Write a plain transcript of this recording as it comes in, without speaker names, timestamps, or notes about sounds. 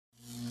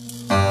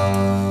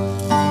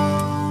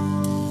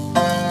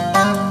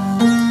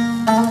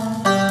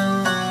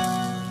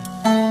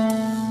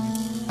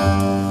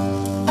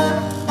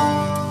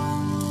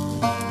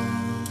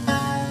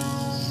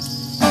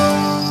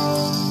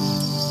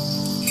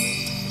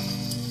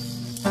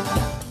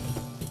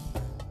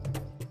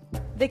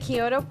The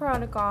Kyoto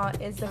Protocol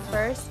is the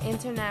first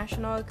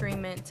international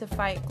agreement to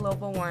fight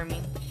global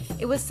warming.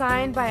 It was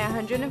signed by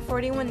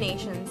 141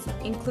 nations,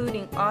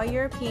 including all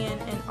European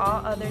and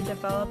all other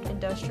developed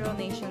industrial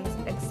nations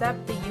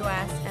except the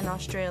US and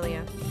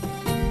Australia.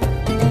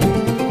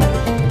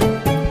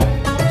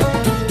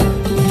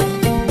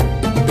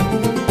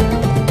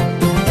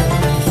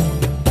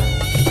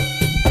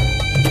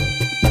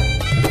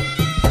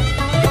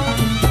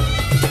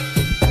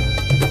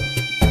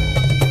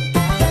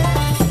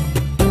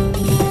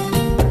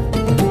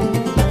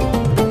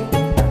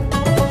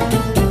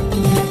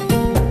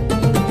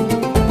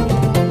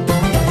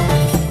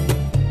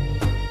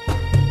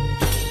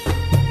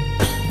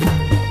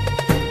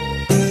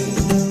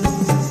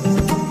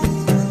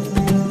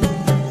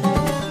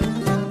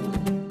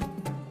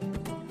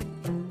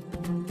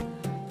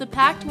 The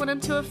pact went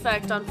into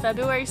effect on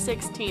February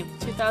 16,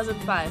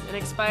 2005 and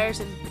expires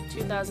in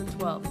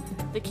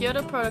 2012. The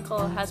Kyoto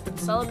Protocol has been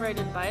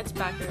celebrated by its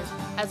backers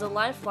as a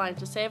lifeline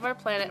to save our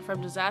planet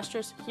from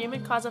disastrous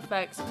human-caused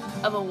effects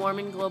of a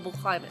warming global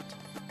climate.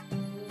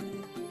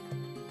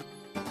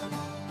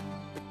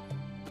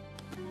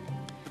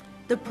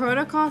 The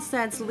protocol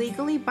sets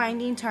legally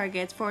binding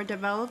targets for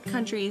developed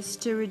countries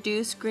to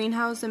reduce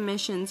greenhouse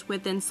emissions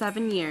within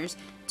 7 years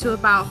to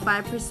about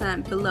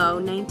 5% below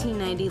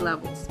 1990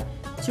 levels.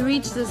 To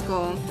reach this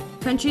goal,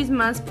 countries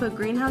must put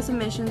greenhouse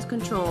emissions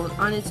control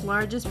on its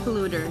largest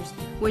polluters,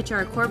 which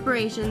are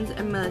corporations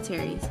and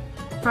militaries.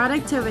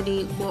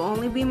 Productivity will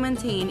only be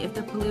maintained if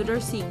the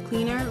polluters seek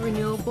cleaner,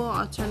 renewable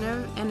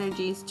alternative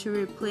energies to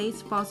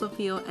replace fossil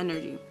fuel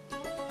energy.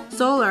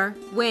 Solar,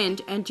 wind,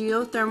 and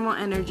geothermal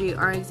energy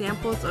are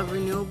examples of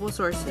renewable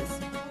sources.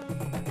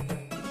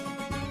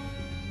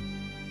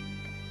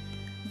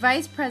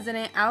 Vice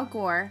President Al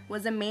Gore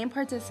was a main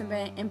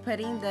participant in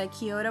putting the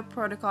Kyoto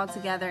Protocol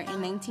together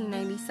in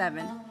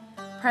 1997.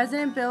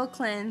 President Bill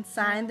Clinton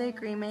signed the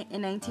agreement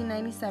in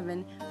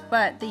 1997,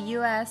 but the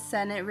U.S.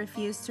 Senate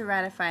refused to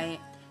ratify it,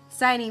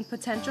 citing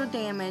potential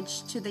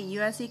damage to the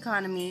U.S.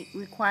 economy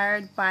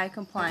required by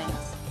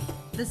compliance.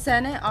 The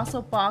Senate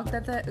also balked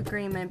at the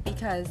agreement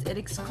because it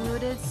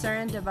excluded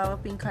certain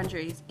developing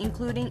countries,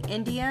 including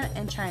India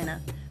and China,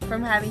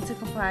 from having to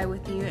comply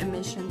with new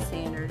emission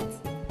standards.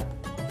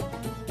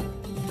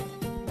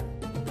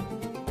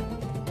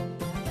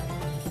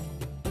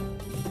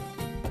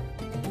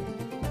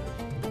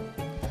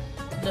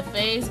 The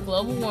phrase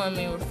global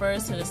warming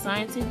refers to the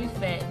scientific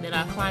fact that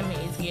our climate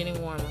is getting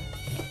warmer.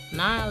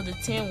 9 of the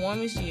 10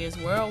 warmest years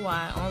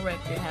worldwide on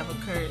record have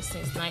occurred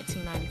since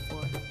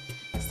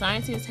 1994.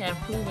 Scientists have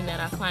proven that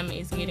our climate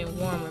is getting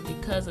warmer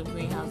because of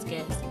greenhouse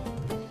gases,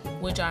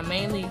 which are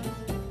mainly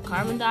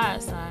carbon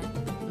dioxide,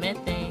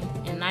 methane,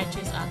 and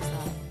nitrous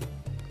oxide.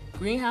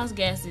 Greenhouse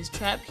gases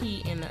trap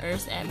heat in the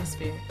Earth's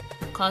atmosphere,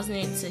 causing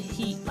it to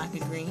heat like a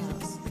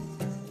greenhouse.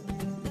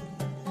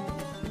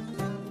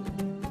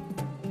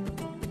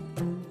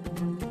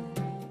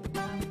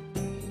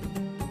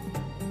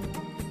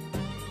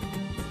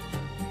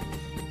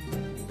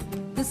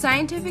 The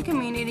scientific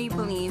community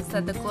believes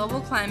that the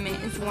global climate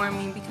is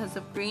warming because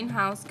of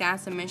greenhouse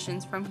gas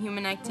emissions from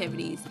human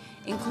activities,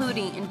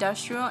 including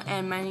industrial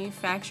and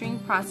manufacturing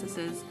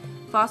processes,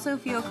 fossil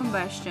fuel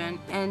combustion,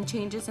 and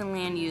changes in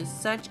land use,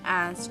 such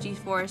as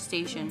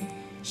deforestation.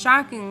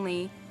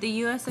 Shockingly, the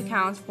U.S.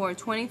 accounts for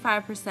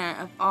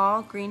 25% of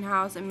all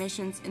greenhouse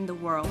emissions in the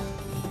world.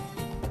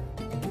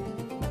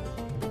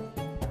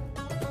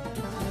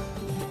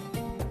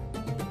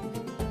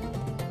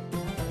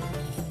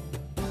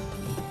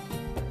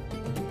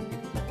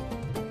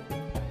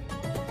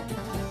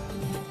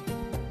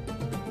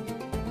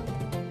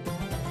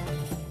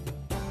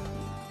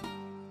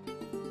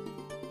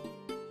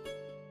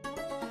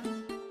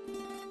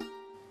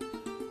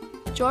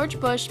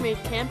 George Bush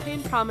made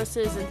campaign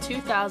promises in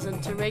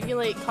 2000 to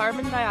regulate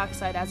carbon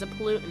dioxide as a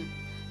pollutant.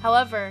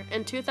 However,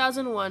 in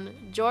 2001,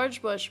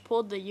 George Bush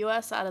pulled the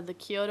U.S. out of the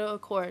Kyoto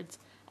Accords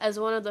as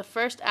one of the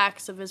first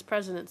acts of his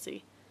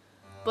presidency.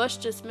 Bush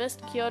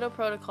dismissed Kyoto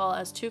Protocol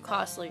as too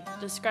costly,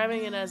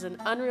 describing it as an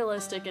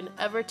unrealistic and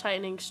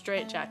ever-tightening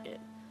straitjacket.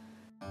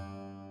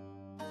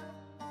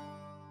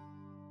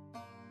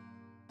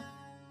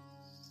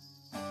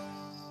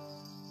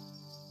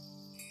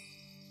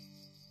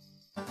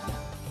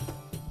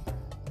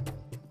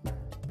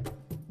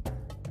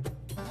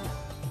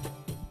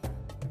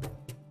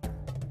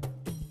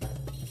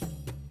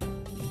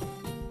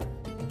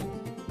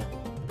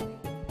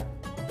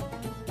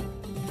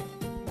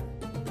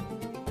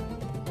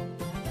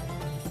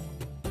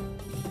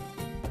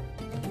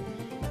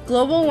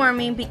 Global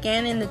warming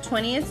began in the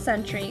 20th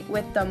century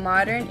with the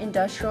modern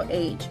industrial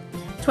age.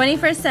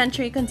 21st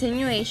century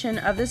continuation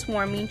of this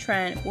warming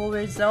trend will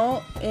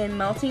result in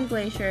melting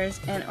glaciers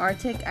and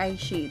Arctic ice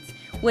sheets,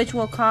 which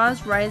will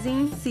cause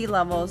rising sea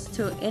levels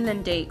to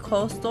inundate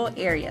coastal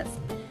areas.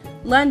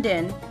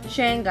 London,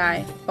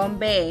 Shanghai,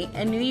 Bombay,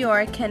 and New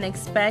York can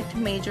expect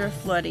major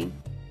flooding.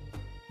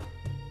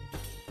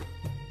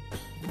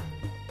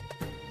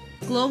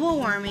 Global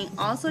warming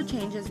also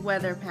changes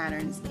weather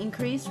patterns,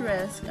 increased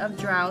risk of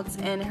droughts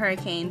and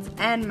hurricanes,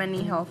 and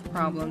many health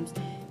problems.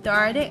 The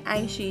Arctic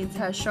ice sheets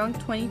has shrunk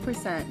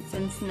 20%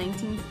 since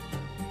 19...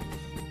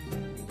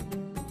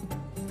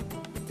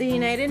 The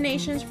United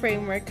Nations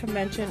Framework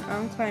Convention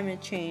on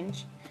Climate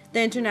Change,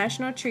 the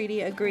international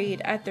treaty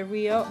agreed at the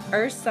Rio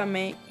Earth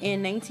Summit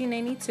in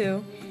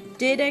 1992,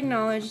 did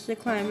acknowledge the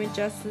climate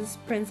justice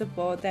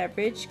principle that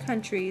rich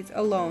countries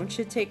alone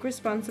should take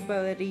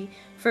responsibility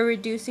for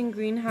reducing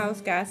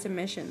greenhouse gas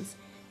emissions.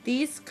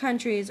 These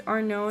countries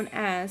are known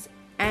as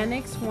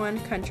Annex I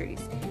countries,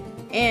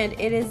 and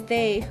it is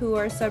they who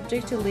are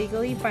subject to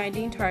legally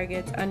binding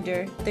targets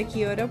under the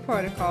Kyoto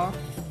Protocol,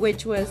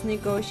 which was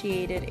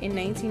negotiated in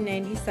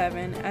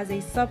 1997 as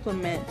a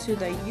supplement to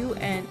the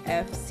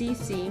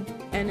UNFCCC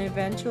and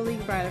eventually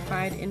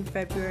ratified in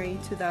February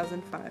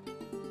 2005.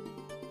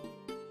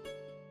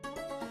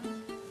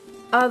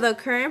 Although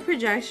current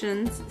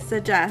projections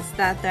suggest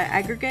that the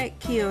aggregate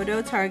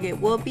Kyoto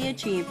target will be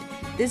achieved,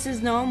 this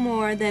is no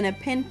more than a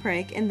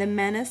pinprick in the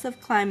menace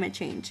of climate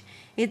change.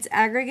 Its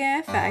aggregate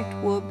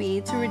effect will be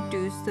to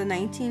reduce the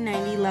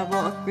 1990 level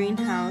of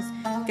greenhouse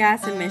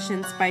gas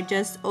emissions by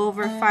just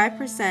over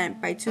 5%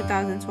 by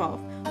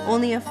 2012,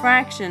 only a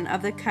fraction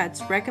of the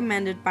cuts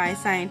recommended by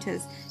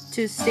scientists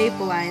to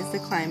stabilize the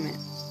climate.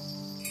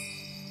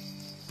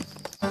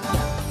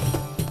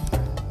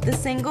 The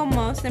single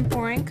most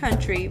important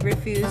country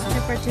refused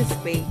to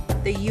participate.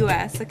 The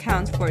U.S.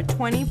 accounts for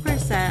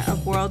 20%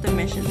 of world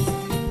emissions,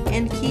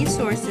 and key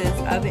sources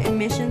of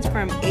emissions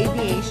from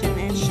aviation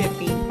and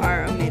shipping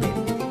are omitted.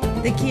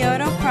 The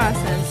Kyoto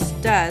process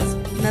does,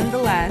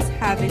 nonetheless,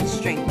 have its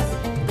strengths.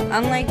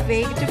 Unlike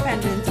vague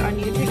dependence on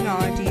new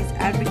technologies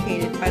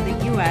advocated by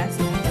the U.S.,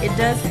 it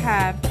does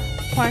have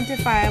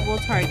quantifiable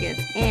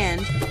targets,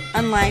 and,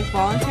 unlike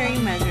voluntary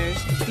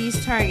measures,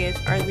 these targets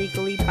are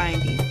legally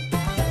binding.